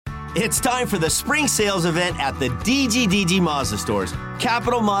It's time for the spring sales event at the DGDG Mazda stores.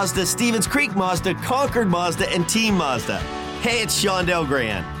 Capital Mazda, Stevens Creek Mazda, Concord Mazda, and Team Mazda. Hey, it's Shondell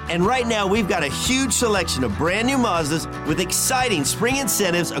Grand. And right now, we've got a huge selection of brand new Mazdas with exciting spring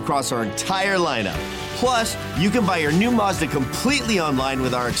incentives across our entire lineup. Plus, you can buy your new Mazda completely online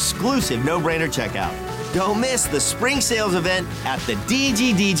with our exclusive no-brainer checkout. Don't miss the spring sales event at the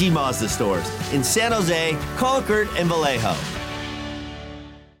DGDG Mazda stores in San Jose, Concord, and Vallejo.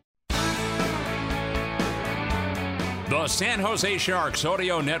 The San Jose Sharks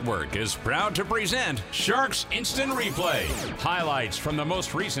Audio Network is proud to present Sharks Instant Replay. Highlights from the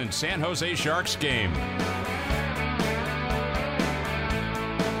most recent San Jose Sharks game.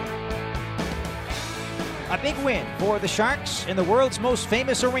 A big win for the Sharks in the world's most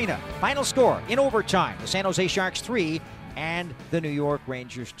famous arena. Final score in overtime, the San Jose Sharks 3 and the New York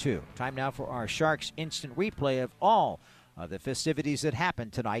Rangers 2. Time now for our Sharks Instant Replay of all of the festivities that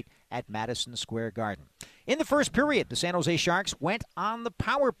happened tonight at Madison Square Garden. In the first period, the San Jose Sharks went on the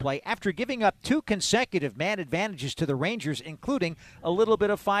power play after giving up 2 consecutive man advantages to the Rangers, including a little bit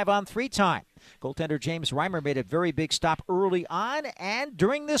of 5-on-3 time. Goaltender James Reimer made a very big stop early on and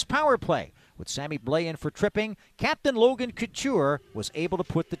during this power play. With Sammy Blais in for tripping, Captain Logan Couture was able to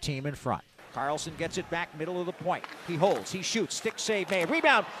put the team in front. Carlson gets it back middle of the point. He holds, he shoots, stick save made,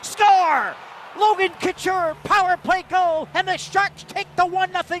 rebound, score! Logan Couture, power play goal, and the Sharks take the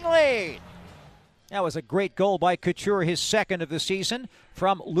 1-0 lead. That was a great goal by Couture, his second of the season,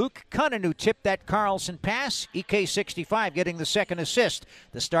 from Luke Cunnin, who tipped that Carlson pass. EK65 getting the second assist.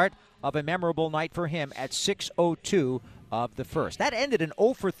 The start of a memorable night for him at 6:02 of the first. That ended an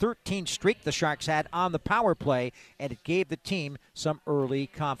 0-for-13 streak the Sharks had on the power play, and it gave the team some early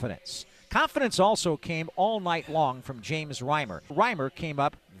confidence. Confidence also came all night long from James Reimer. Reimer came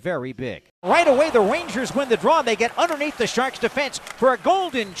up very big. Right away, the Rangers win the draw, and they get underneath the Sharks' defense for a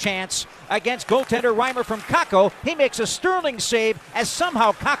golden chance against goaltender Reimer from Kakko. He makes a sterling save as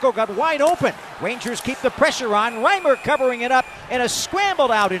somehow Kakko got wide open. Rangers keep the pressure on. Reimer covering it up in a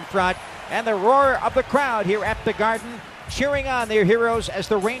scramble out in front, and the roar of the crowd here at the Garden cheering on their heroes as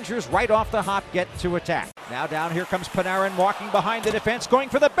the Rangers right off the hop get to attack. Now down here comes Panarin walking behind the defense, going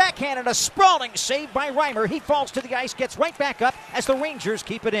for the backhand, and a sprawling save by Reimer. He falls to the ice, gets right back up as the Rangers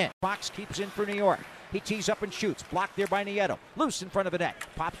keep it in. Fox keeps in for New York. He tees up and shoots. Blocked there by Nieto. Loose in front of the net.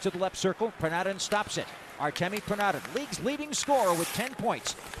 Pops to the left circle. Panarin stops it. Artemi Panarin, league's leading scorer with 10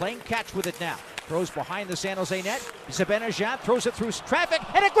 points. Playing catch with it now. Throws behind the San Jose net. Zibanejad throws it through traffic.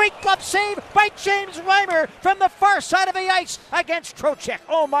 And a great glove save by James Reimer from the far side of the ice against Trocheck.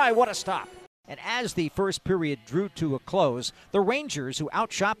 Oh my, what a stop. And as the first period drew to a close, the Rangers, who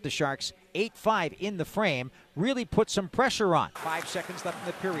outshot the Sharks 8-5 in the frame, really put some pressure on. 5 seconds left in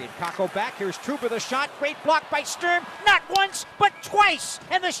the period. Kakko back. Here's Trouba the shot. Great block by Sturm. Not once, but twice.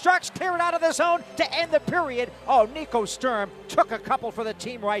 And the Sharks clear it out of the zone to end the period. Oh, Nico Sturm took a couple for the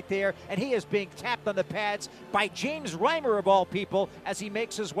team right there, and he is being tapped on the pads by James Reimer, of all people, as he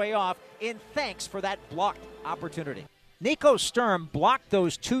makes his way off in thanks for that blocked opportunity. Nico Sturm blocked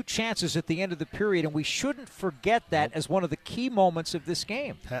those 2 chances at the end of the period, and we shouldn't forget that as one of the key moments of this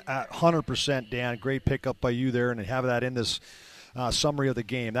game. 100%, Dan. Great pickup by you there, and have that in this summary of the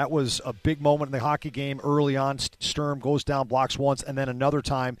game. That was a big moment in the hockey game early on. Sturm goes down, blocks once, and then another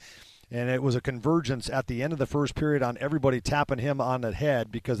time. And it was a convergence at the end of the first period on everybody tapping him on the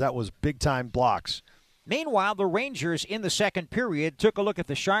head because that was big-time blocks. Meanwhile, the Rangers in the second period took a look at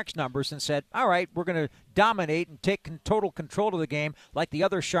the Sharks' numbers and said, all right, we're going to dominate and take total control of the game like the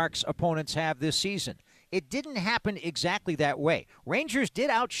other Sharks opponents have this season. It didn't happen exactly that way. Rangers did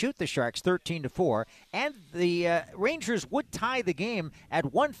outshoot the Sharks 13-4, and the Rangers would tie the game at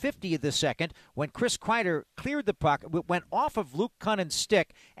 1:50 of the second when Chris Kreider cleared the puck, went off of Luke Cunning's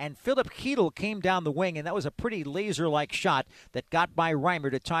stick, and Philip Chytil came down the wing, and that was a pretty laser-like shot that got by Reimer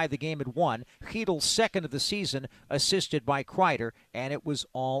to tie the game at 1. Chytil's second of the season, assisted by Kreider, and it was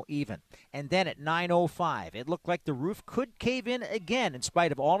all even. And then at 9:05, it looked like the roof could cave in again in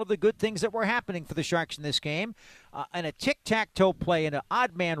spite of all of the good things that were happening for the Sharks in this game. And a tic-tac-toe play and an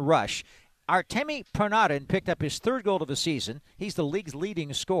odd-man rush. Artemi Panarin picked up his 3rd goal of the season. He's the league's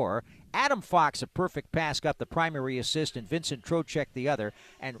leading scorer. Adam Fox, a perfect pass, got the primary assist, and Vincent Trocheck the other.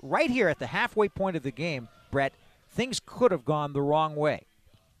 And right here at the halfway point of the game, Brett, things could have gone the wrong way.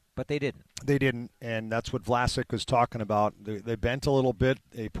 But they didn't. They didn't, and that's what Vlasic was talking about. They bent a little bit.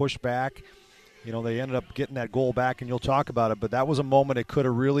 They pushed back. You know, they ended up getting that goal back, and you'll talk about it. But that was a moment it could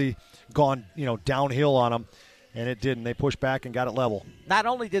have really gone, downhill on them, and it didn't. They pushed back and got it level. Not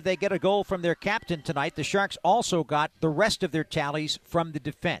only did they get a goal from their captain tonight, the Sharks also got the rest of their tallies from the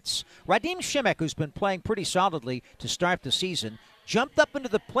defense. Radim Šimek, who's been playing pretty solidly to start the season, jumped up into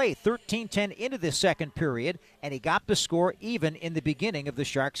the play 13-10 into the second period, and he got the score even in the beginning of the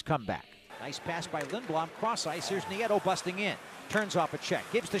Sharks' comeback. Nice pass by Lindblom, cross ice. Here's Nieto busting in. Turns off a check,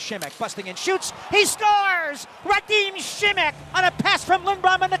 gives to Šimek, busting in, shoots, he scores! Radim Šimek on a pass from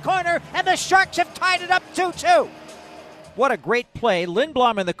Lindblom in the corner, and the Sharks have tied it up 2-2. What a great play.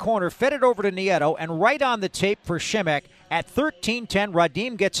 Lindblom in the corner, fed it over to Nieto, and right on the tape for Šimek. At 13-10,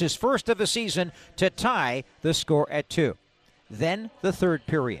 Radim gets his first of the season to tie the score at 2. Then the third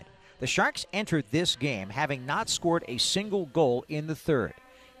period. The Sharks entered this game having not scored a single goal in the third.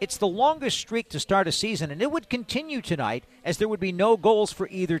 It's the longest streak to start a season, and it would continue tonight as there would be no goals for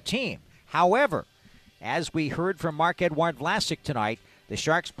either team. However, as we heard from Marc-Edouard Vlasic tonight, the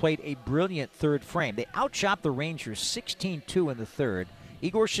Sharks played a brilliant third frame. They outshot the Rangers 16-2 in the third.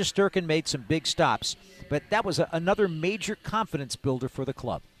 Igor Shesterkin made some big stops, but that was another major confidence builder for the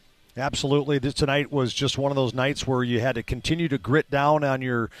club. Absolutely. This tonight was just one of those nights where you had to continue to grit down on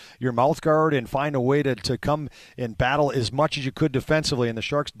your mouth guard and find a way to come and battle as much as you could defensively, and the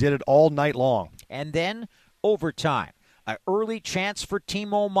Sharks did it all night long. And then overtime. An early chance for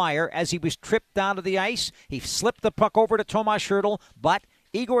Timo Meier as he was tripped down to the ice. He slipped the puck over to Tomas Hertl, but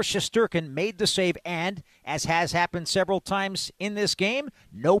Igor Shesterkin made the save, and, as has happened several times in this game,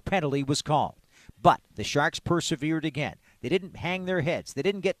 no penalty was called. But the Sharks persevered again. They didn't hang their heads. They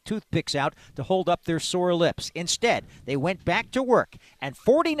didn't get toothpicks out to hold up their sore lips. Instead, they went back to work, and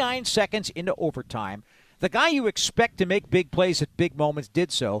 49 seconds into overtime, the guy you expect to make big plays at big moments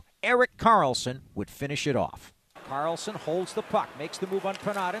did so. Erik Karlsson would finish it off. Karlsson holds the puck, makes the move on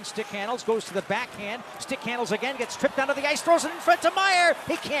Panarin, stick handles, goes to the backhand, stick handles again, gets tripped onto the ice, throws it in front to Meier.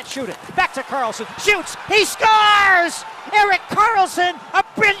 He can't shoot it. Back to Karlsson, shoots, he scores! Erik Karlsson, a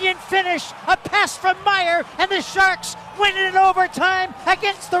brilliant finish, a pass from Meier, and the Sharks win it in overtime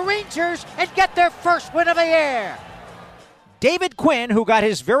against the Rangers and get their first win of the year. David Quinn, who got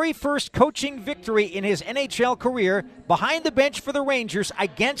his very first coaching victory in his NHL career behind the bench for the Rangers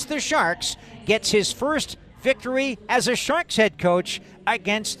against the Sharks, gets his first victory as a Sharks head coach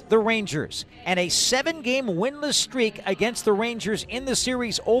against the Rangers. And a 7-game winless streak against the Rangers in the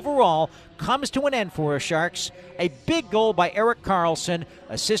series overall comes to an end for the Sharks. A big goal by Erik Karlsson,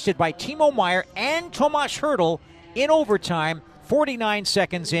 assisted by Timo Meier and Tomas Hertl in overtime. 49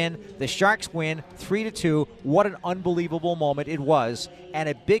 seconds in, the Sharks win 3-2. What an unbelievable moment it was, and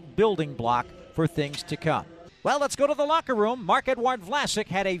a big building block for things to come. Well, let's go to the locker room. Marc-Edouard Vlasic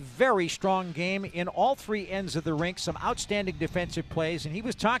had a very strong game in all three ends of the rink, some outstanding defensive plays, and he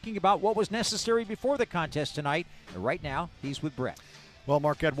was talking about what was necessary before the contest tonight. And right now, he's with Brett. Well,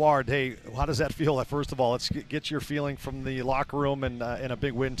 Marc-Edouard, hey, how does that feel? First of all, let's get your feeling from the locker room and a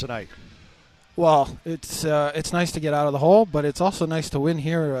big win tonight. Well, it's nice to get out of the hole, but it's also nice to win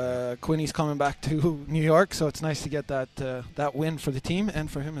here. Quinny's coming back to New York, so it's nice to get that win for the team and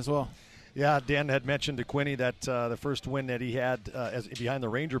for him as well. Yeah, Dan had mentioned to Quinny that the first win that he had behind the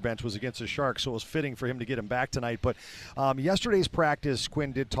Ranger bench was against the Sharks, so it was fitting for him to get him back tonight. But yesterday's practice,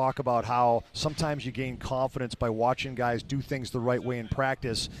 Quinn did talk about how sometimes you gain confidence by watching guys do things the right way in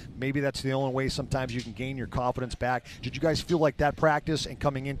practice. Maybe that's the only way sometimes you can gain your confidence back. Did you guys feel like that practice and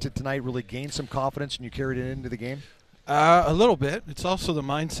coming into tonight really gained some confidence and you carried it into the game? A little bit. It's also the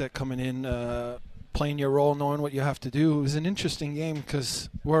mindset coming in, playing your role, knowing what you have to do. It was an interesting game because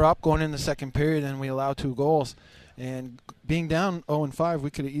we're up going in the second period and we allow 2 goals. And being down 0-5, we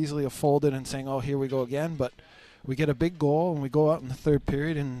could have easily have folded and saying, oh, here we go again. But we get a big goal and we go out in the third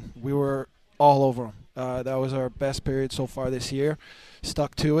period and we were all over them. That was our best period so far this year.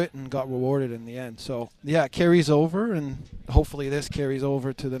 Stuck to it and got rewarded in the end. So, yeah, it carries over, and hopefully this carries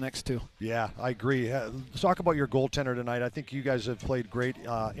over to the next 2. Yeah, I agree. Let's talk about your goaltender tonight. I think you guys have played great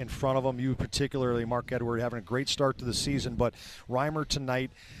in front of him. You particularly, Marc-Edouard, having a great start to the season. But Reimer tonight,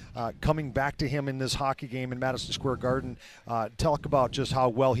 coming back to him in this hockey game in Madison Square Garden, talk about just how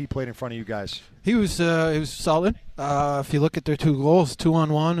well he played in front of you guys. He was solid. If you look at their 2 goals,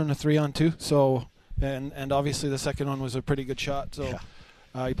 2-on-1 and a 3-on-2. So, and obviously the second one was a pretty good shot. So.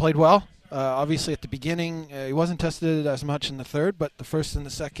 Yeah. He played well. Obviously, at the beginning, he wasn't tested as much in the third, but the first and the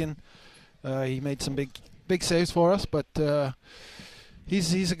second, he made some big saves for us. But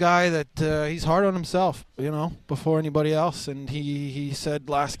he's a guy that he's hard on himself, before anybody else. And he said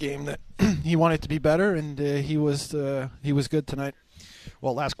last game that he wanted to be better, and he was good tonight.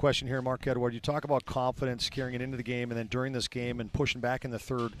 Well, last question here, Marc-Edouard. You talk about confidence carrying it into the game and then during this game and pushing back in the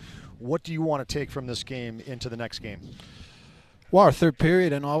third. What do you want to take from this game into the next game? Well, our third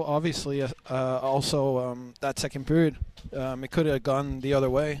period, and obviously also that second period, it could have gone the other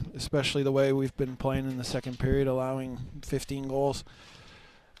way, especially the way we've been playing in the second period, allowing 15 goals.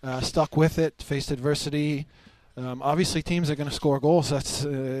 Stuck with it, faced adversity, Obviously, teams are going to score goals. It's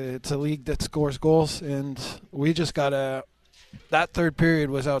a league that scores goals, and we just got that third period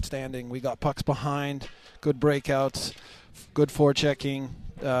was outstanding. We got pucks behind, good breakouts, good forechecking.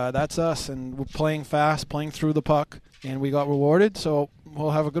 That's us, and we're playing fast, playing through the puck, and we got rewarded. So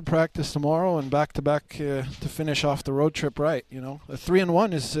we'll have a good practice tomorrow and back-to-back to finish off the road trip right. A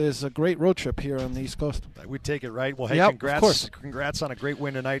 3-1 is a great road trip here on the East Coast. We take it right. Well, hey, yep, congrats! Of course. Congrats on a great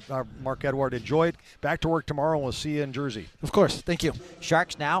win tonight, Mark Edward. Enjoy it. Back to work tomorrow, and we'll see you in Jersey. Of course. Thank you.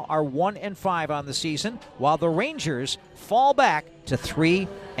 Sharks now are 1-5 on the season, while the Rangers fall back to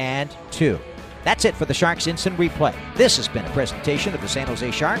 3-2. That's it for the Sharks Instant Replay. This has been a presentation of the San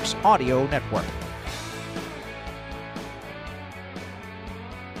Jose Sharks Audio Network.